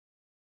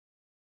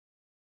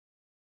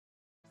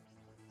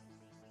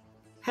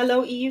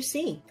Hello,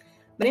 EUC.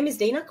 My name is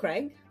Dana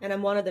Craig, and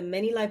I'm one of the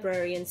many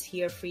librarians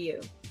here for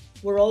you.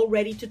 We're all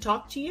ready to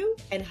talk to you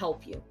and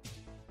help you.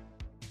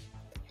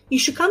 You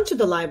should come to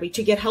the library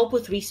to get help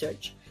with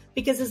research,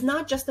 because it's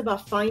not just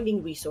about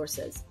finding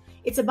resources.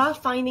 It's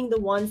about finding the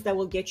ones that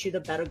will get you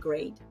the better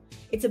grade.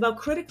 It's about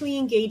critically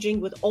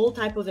engaging with all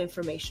type of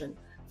information,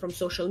 from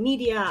social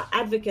media,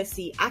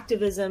 advocacy,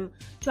 activism,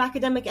 to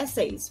academic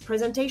essays,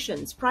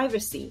 presentations,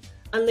 privacy,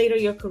 and later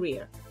your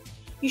career.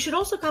 You should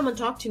also come and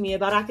talk to me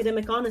about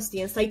academic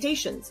honesty and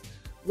citations.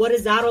 What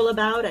is that all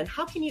about, and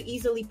how can you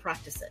easily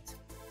practice it?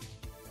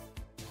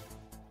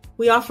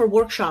 We offer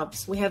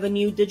workshops. We have a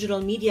new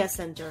digital media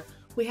center.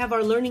 We have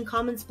our Learning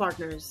Commons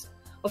partners.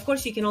 Of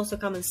course, you can also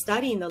come and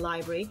study in the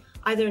library,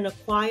 either in a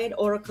quiet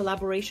or a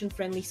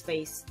collaboration-friendly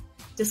space.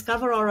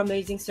 Discover our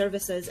amazing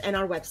services and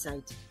our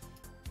website.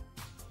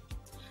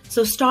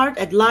 So start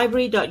at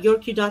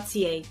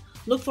library.yourq.ca.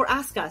 Look for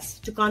Ask Us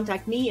to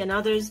contact me and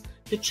others,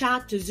 to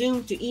chat, to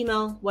Zoom, to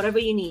email, whatever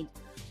you need.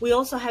 We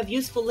also have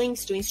useful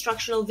links to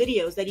instructional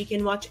videos that you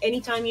can watch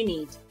anytime you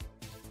need.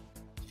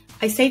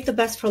 I saved the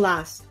best for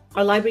last,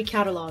 our library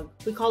catalog.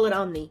 We call it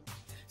Omni.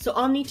 So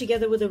Omni,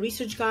 together with the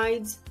research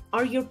guides,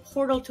 are your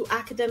portal to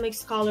academic,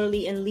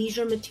 scholarly, and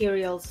leisure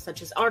materials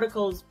such as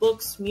articles,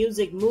 books,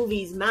 music,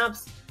 movies,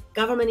 maps,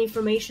 government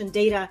information,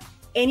 data,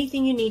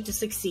 anything you need to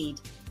succeed.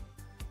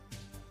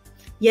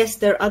 Yes,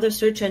 there are other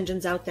search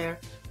engines out there,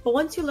 but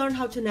once you learn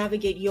how to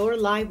navigate your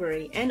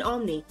library and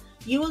Omni,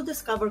 you will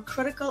discover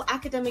critical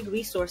academic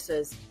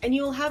resources, and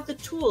you will have the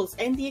tools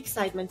and the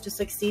excitement to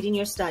succeed in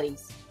your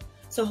studies.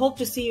 So hope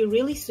to see you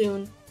really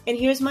soon, and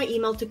here's my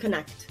email to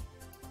connect.